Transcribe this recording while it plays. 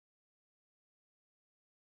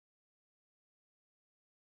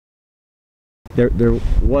There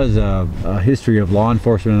was a history of law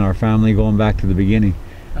enforcement in our family going back to the beginning.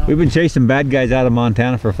 Oh. We've been chasing bad guys out of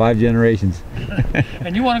Montana for 5 generations.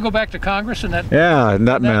 And you want to go back to Congress and that? Yeah, and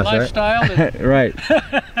that mess, lifestyle. Right? Right.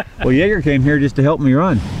 Well, Jaeger came here just to help me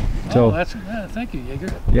run. So, oh, that's thank you,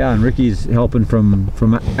 Jaeger. Yeah, and Rikki's helping from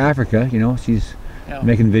Africa. You know, she's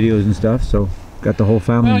making videos and stuff. So got the whole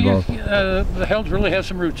family involved. The Helds really have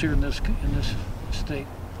some roots here in this state.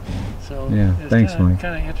 So yeah, it's thanks, Mike.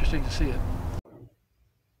 Kind of interesting to see it.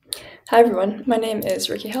 Hi everyone, my name is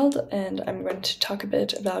Rikki Held, and I'm going to talk a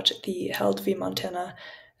bit about the Held v. Montana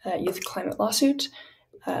youth climate lawsuit,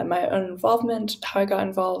 my own involvement, how I got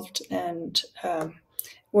involved, and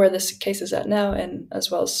where this case is at now, and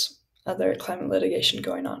as well as other climate litigation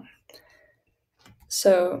going on.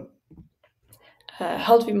 So,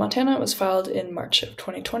 Held v. Montana was filed in March of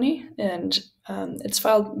 2020, and it's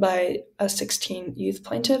filed by 16 youth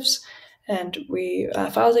plaintiffs. And we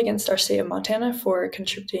filed against our state of Montana for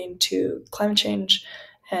contributing to climate change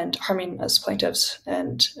and harming us plaintiffs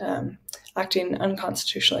and acting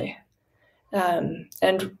unconstitutionally.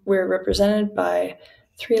 And we're represented by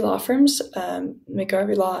 3 law firms,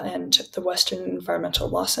 McGarvey Law and the Western Environmental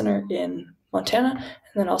Law Center in Montana,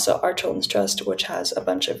 and then also Our Children's Trust, which has a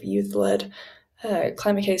bunch of youth-led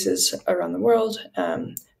climate cases around the world.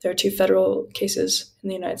 There are 2 federal cases in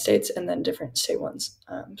the United States and then different state ones,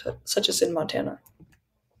 such as in Montana.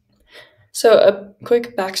 So a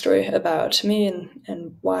quick backstory about me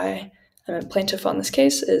and why I'm a plaintiff on this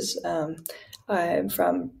case is I'm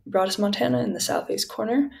from Broadus, Montana in the southeast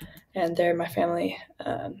corner, and there my family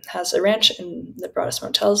has a ranch in the Broadus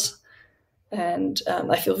Motels. And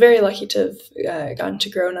I feel very lucky to have gotten to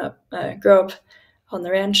grow up on the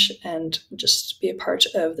ranch and just be a part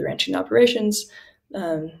of the ranching operations,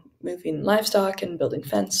 moving livestock and building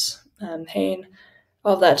fence, haying,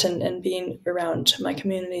 all of that, and being around my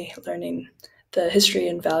community, learning the history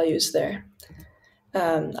and values there.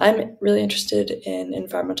 I'm really interested in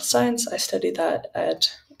environmental science. I studied that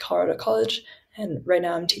at Colorado College, and right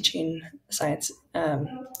now I'm teaching science,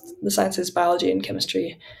 the sciences, biology and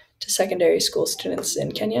chemistry to secondary school students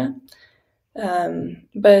in Kenya.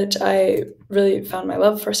 But I really found my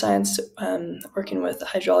love for science working with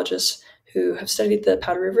hydrologists who have studied the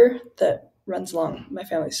Powder River that runs along my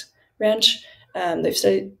family's ranch. They've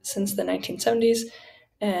studied since the 1970s.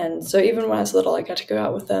 And so even when I was little, I got to go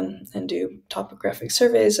out with them and do topographic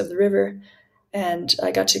surveys of the river. And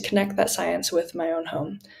I got to connect that science with my own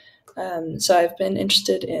home. So I've been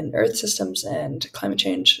interested in Earth systems and climate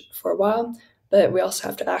change for a while, but we also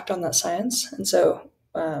have to act on that science. And so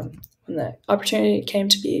when the opportunity came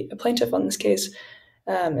to be a plaintiff on this case,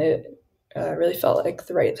 it really felt like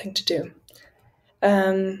the right thing to do.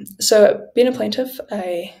 So being a plaintiff,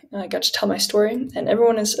 I got to tell my story, and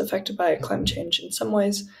everyone is affected by climate change in some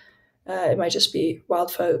ways. It might just be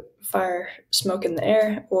wildfire smoke in the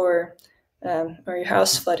air or your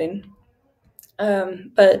house flooding.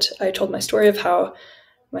 But I told my story of how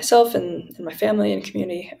myself and my family and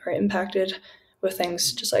community are impacted with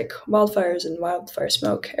things just like wildfires and wildfire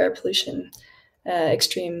smoke, air pollution,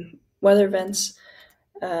 extreme weather events,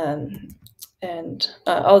 and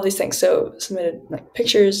all of these things. So submitted like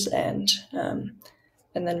pictures and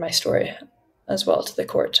then my story as well to the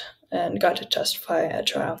court, and got to testify at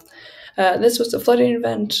trial. This was a flooding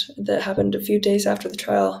event that happened a few days after the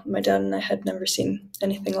trial. My dad and I had never seen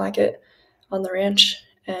anything like it on the ranch,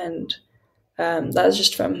 and that was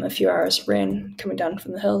just from a few hours of rain coming down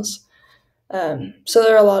from the hills. So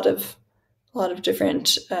there are a lot of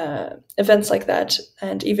different events like that,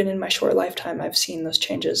 and even in my short lifetime, I've seen those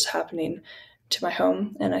changes happening to my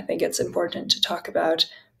home, and I think it's important to talk about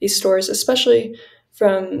these stories, especially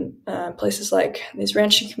from places like these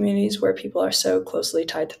ranching communities where people are so closely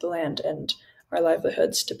tied to the land and our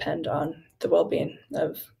livelihoods depend on the well-being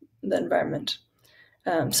of the environment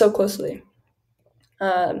so closely.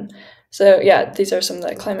 So yeah, these are some of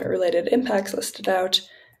the climate-related impacts listed out,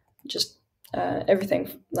 just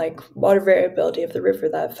everything like water variability of the river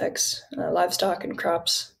that affects livestock and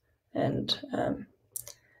crops, and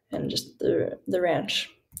just the ranch.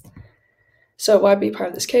 So why be part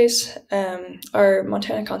of this case? Our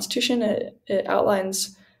Montana Constitution, it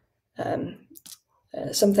outlines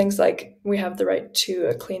some things like we have the right to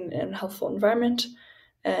a clean and healthful environment.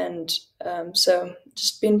 And so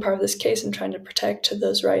just being part of this case and trying to protect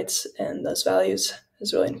those rights and those values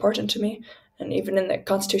is really important to me. And even in the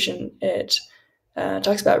Constitution, it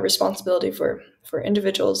talks about responsibility for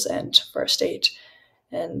individuals and for our state,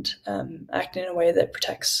 and acting in a way that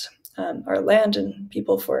protects our land and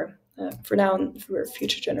people for now and for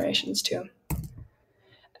future generations too.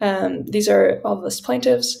 These are all of us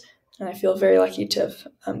plaintiffs. and I feel very lucky to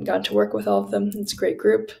have gotten to work with all of them. It's a great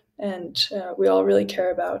group, and we all really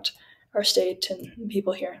care about our state and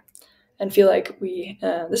people here, and feel like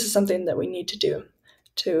this is something that we need to do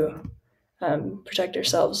to protect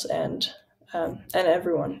ourselves and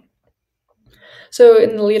everyone. So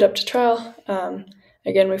in the lead up to trial,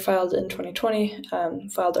 again, we filed in 2020,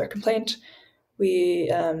 filed our complaint.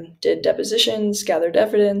 We did depositions, gathered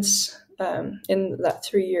evidence in that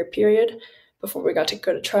 3-year period before we got to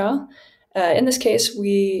go to trial. In this case,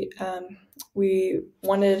 we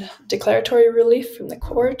wanted declaratory relief from the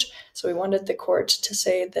court. So we wanted the court to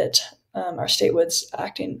say that our state was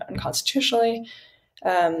acting unconstitutionally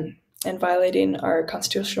and violating our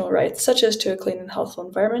constitutional rights, such as to a clean and healthful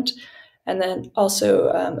environment. And then also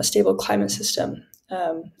a stable climate system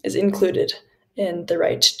is included in the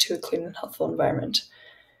right to a clean and healthful environment.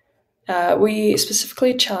 We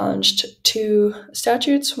specifically challenged 2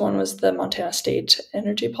 statutes. One was the Montana State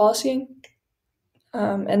Energy Policy,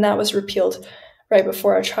 and that was repealed right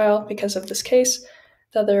before our trial because of this case.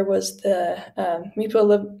 The other was the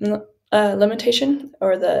MIPA limitation,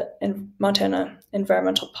 or the Montana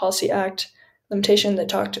Environmental Policy Act limitation that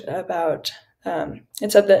talked about,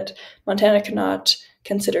 it said that Montana could not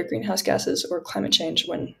consider greenhouse gases or climate change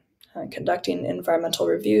when conducting environmental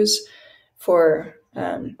reviews for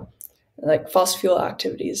like fossil fuel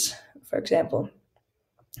activities, for example.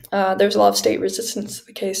 There was a lot of state resistance to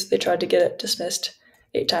the case. They tried to get it dismissed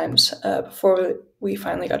 8 times before we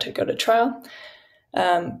finally got to go to trial.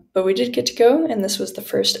 But we did get to go, and this was the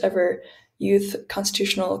first ever youth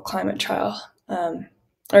constitutional climate trial,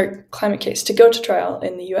 or climate case to go to trial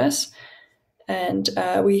in the US. And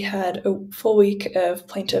we had a full week of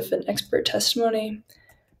plaintiff and expert testimony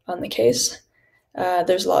on the case.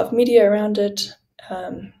 There's a lot of media around it,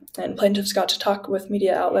 and plaintiffs got to talk with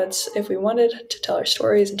media outlets if we wanted to tell our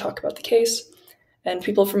stories and talk about the case. And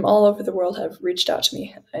people from all over the world have reached out to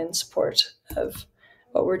me in support of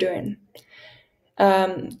what we're doing.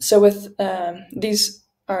 So with these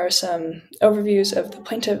are some overviews of the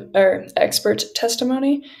plaintiff or expert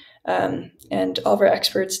testimony, and all of our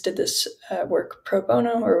experts did this work pro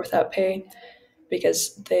bono or without pay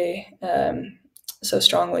because they so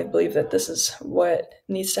strongly believe that this is what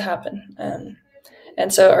needs to happen.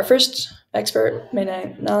 And so our first expert,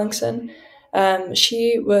 Maynard Nellingson,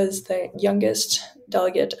 she was the youngest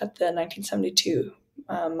delegate at the 1972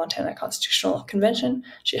 Montana Constitutional Convention.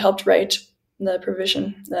 She helped write the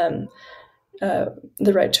provision,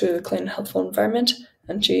 the right to a clean and healthful environment,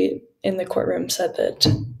 and she, in the courtroom, said that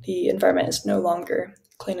the environment is no longer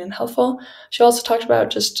clean and healthful. She also talked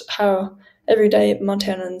about just how everyday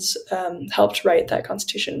Montanans helped write that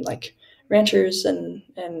Constitution, like ranchers and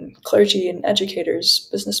clergy and educators,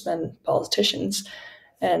 businessmen, politicians.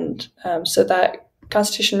 And so that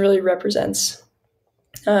Constitution really represents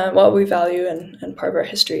what we value and part of our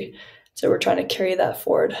history. So we're trying to carry that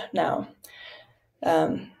forward now.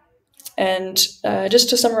 And just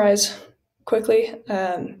to summarize quickly,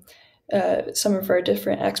 some of our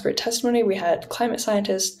different expert testimony, we had climate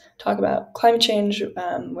scientists talk about climate change.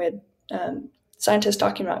 We had scientists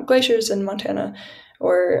talking about glaciers in Montana,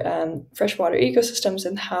 or freshwater ecosystems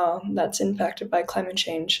and how that's impacted by climate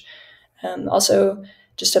change. Also,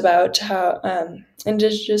 just about how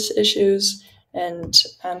Indigenous issues and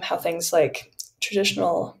how things like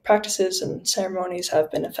traditional practices and ceremonies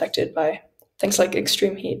have been affected by things like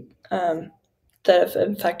extreme heat that have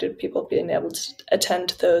affected people being able to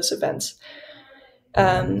attend those events.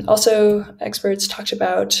 Also, experts talked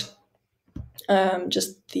about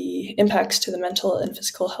just the impacts to the mental and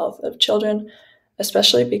physical health of children,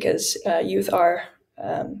 especially because youth are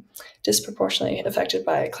disproportionately affected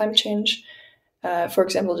by climate change. For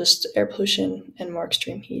example, just air pollution and more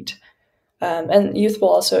extreme heat. And youth will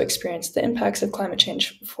also experience the impacts of climate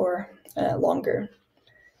change for longer.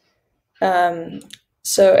 And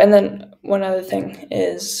then one other thing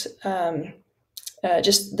is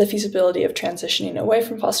just the feasibility of transitioning away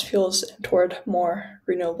from fossil fuels and toward more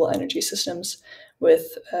renewable energy systems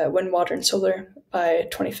with wind, water, and solar by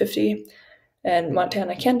 2050. And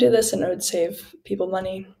Montana can do this, and it would save people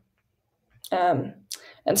money. And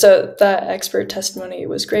so that expert testimony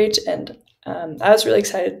was great, and I was really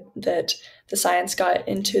excited that the science got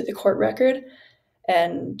into the court record,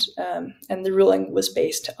 and the ruling was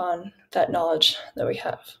based on that knowledge that we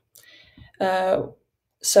have.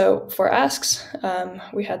 So for asks,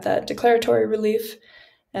 we had that declaratory relief,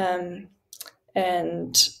 and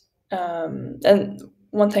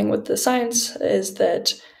one thing with the science is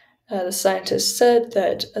that the scientists said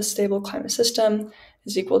that a stable climate system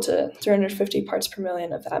is equal to 350 parts per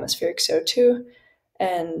million of atmospheric CO2,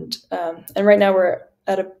 and right now we're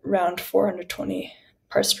at around 420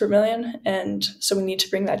 parts per million, and so we need to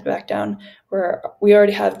bring that back down, where we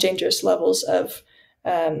already have dangerous levels of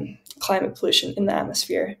climate pollution in the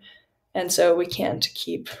atmosphere, and so we can't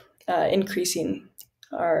keep increasing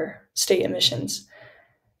our state emissions.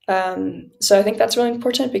 So I think that's really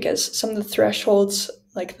important, because some of the thresholds,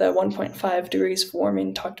 like the 1.5 degrees of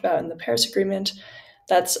warming talked about in the Paris Agreement,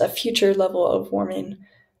 that's a future level of warming,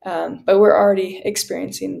 but we're already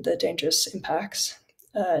experiencing the dangerous impacts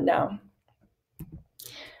now.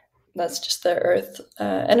 That's just the Earth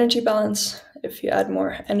energy balance. If you add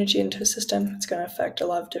more energy into a system, it's going to affect a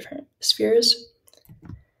lot of different spheres.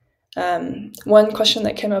 One question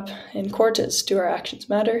that came up in court is, do our actions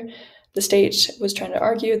matter? The state was trying to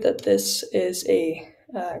argue that this is a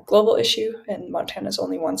global issue, and Montana is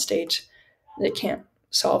only one state that can't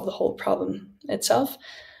solve the whole problem itself.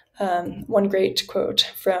 One great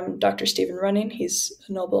quote from Dr. Stephen Running, he's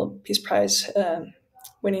a Nobel Peace Prize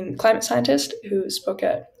winning climate scientist who spoke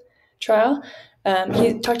at trial.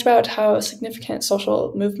 He talked about how significant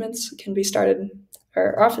social movements can be started,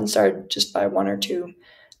 or often started, just by one or two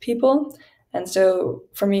people. And so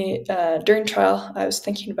for me, during trial, I was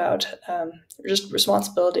thinking about just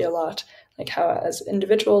responsibility a lot, like how as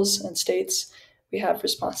individuals and states, we have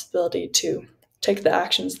responsibility to take the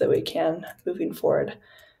actions that we can moving forward.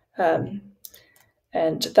 And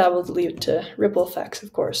that will lead to ripple effects,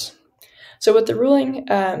 of course. So with the ruling,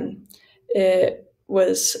 it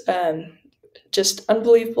was just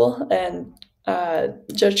unbelievable. And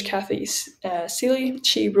Judge Kathy Seeley,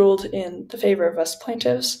 she ruled in the favor of us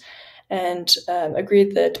plaintiffs, and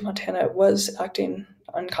agreed that Montana was acting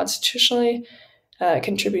unconstitutionally,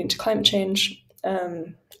 contributing to climate change,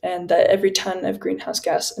 and that every ton of greenhouse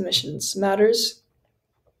gas emissions matters,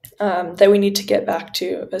 that we need to get back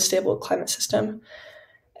to a stable climate system.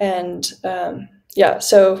 And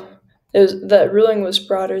so the ruling was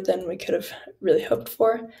broader than we could have really hoped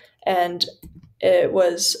for, and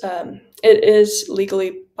it is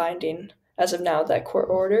legally binding as of now. That court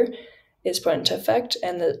order is put into effect,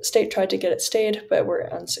 and the state tried to get it stayed, but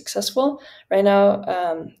were unsuccessful. Right now,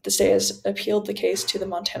 the state has appealed the case to the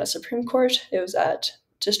Montana Supreme Court. It was at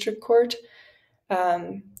district court,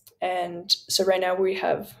 and so right now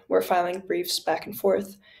we're filing briefs back and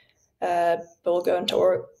forth, but we'll go into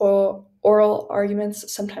oral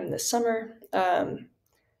arguments sometime this summer, and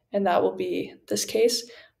that will be this case.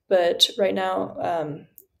 But right now,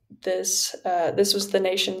 this was the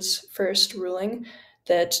nation's first ruling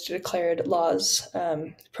that declared laws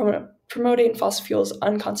promoting fossil fuels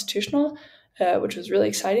unconstitutional, which was really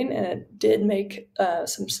exciting, and it did make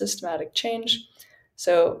some systematic change.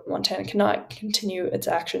 So Montana cannot continue its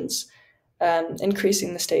actions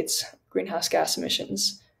increasing the state's greenhouse gas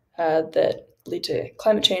emissions that lead to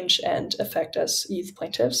climate change and affect us youth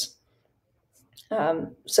plaintiffs.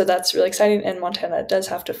 So that's really exciting, and Montana does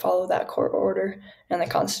have to follow that court order and the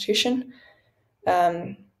Constitution.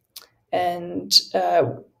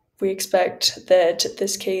 We expect that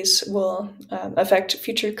this case will affect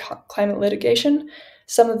future climate litigation.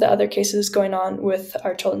 Some of the other cases going on with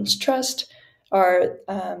our Children's Trust are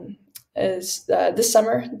this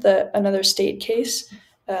summer, another state case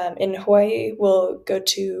in Hawaii will go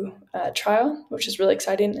to trial, which is really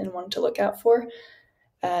exciting and one to look out for.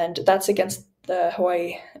 And that's against the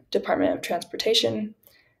Hawaii Department of Transportation.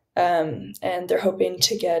 And they're hoping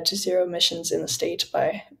to get to zero emissions in the state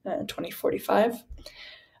by 2045.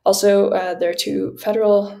 Also, there are two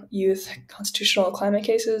federal youth constitutional climate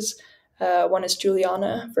cases. One is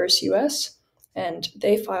Juliana versus U.S., and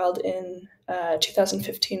they filed in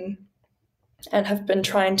 2015 and have been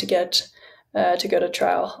trying to get to go to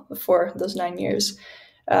trial for those 9 years.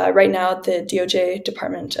 Right now, the DOJ,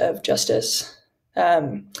 Department of Justice,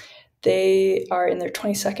 they are in their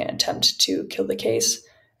 22nd attempt to kill the case.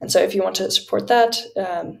 And so if you want to support that,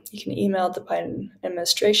 you can email the Biden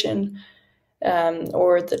administration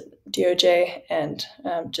or the DOJ and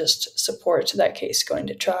just support that case going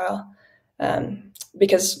to trial,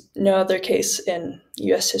 because no other case in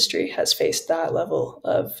U.S. history has faced that level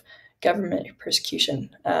of government persecution.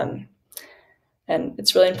 And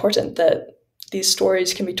it's really important that these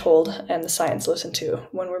stories can be told and the science listened to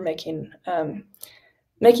when we're making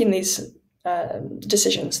these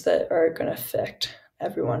decisions that are going to affect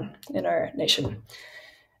everyone in our nation.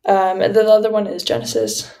 And the other one is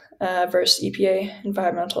Genesis versus EPA,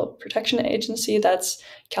 Environmental Protection Agency. That's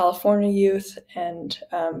California youth, and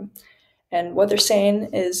what they're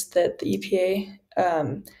saying is that the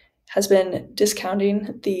EPA has been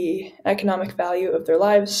discounting the economic value of their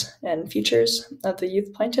lives and futures of the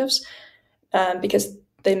youth plaintiffs because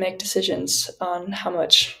they make decisions on how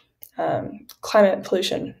much climate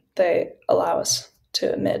pollution they allow us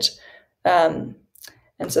to emit.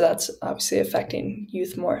 And so that's obviously affecting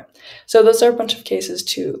youth more. So those are a bunch of cases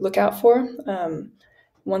to look out for.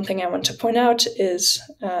 One thing I want to point out is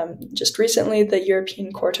just recently the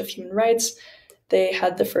European Court of Human Rights, they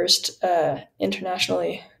had the first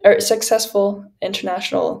successful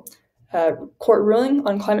international court ruling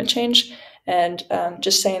on climate change, and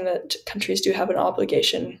just saying that countries do have an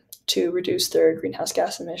obligation to reduce their greenhouse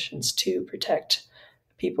gas emissions to protect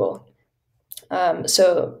people.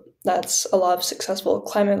 So that's a lot of successful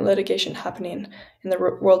climate litigation happening in the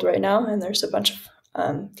world right now, and there's a bunch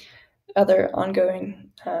of other ongoing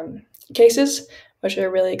cases, which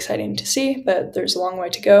are really exciting to see, but there's a long way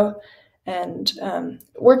to go. And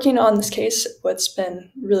working on this case, what's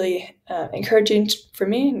been really encouraging for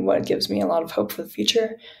me and what gives me a lot of hope for the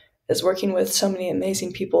future is working with so many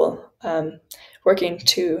amazing people working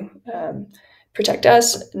to protect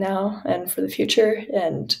us now and for the future.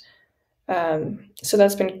 And so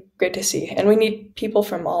that's been great to see. And we need people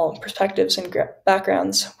from all perspectives and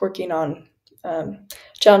backgrounds working on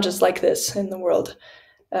challenges like this in the world.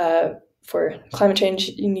 For climate change,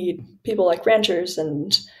 you need people like ranchers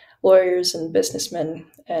and lawyers and businessmen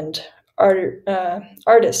and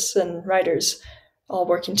artists and writers all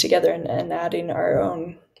working together and adding our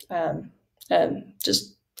own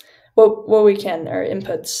just what we can, our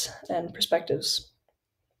inputs and perspectives.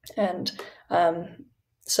 And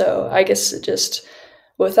so I guess just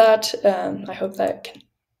with that, I hope that can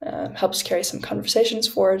helps carry some conversations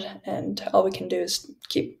forward, and all we can do is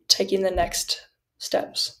keep taking the next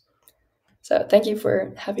steps. So thank you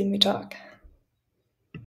for having me talk.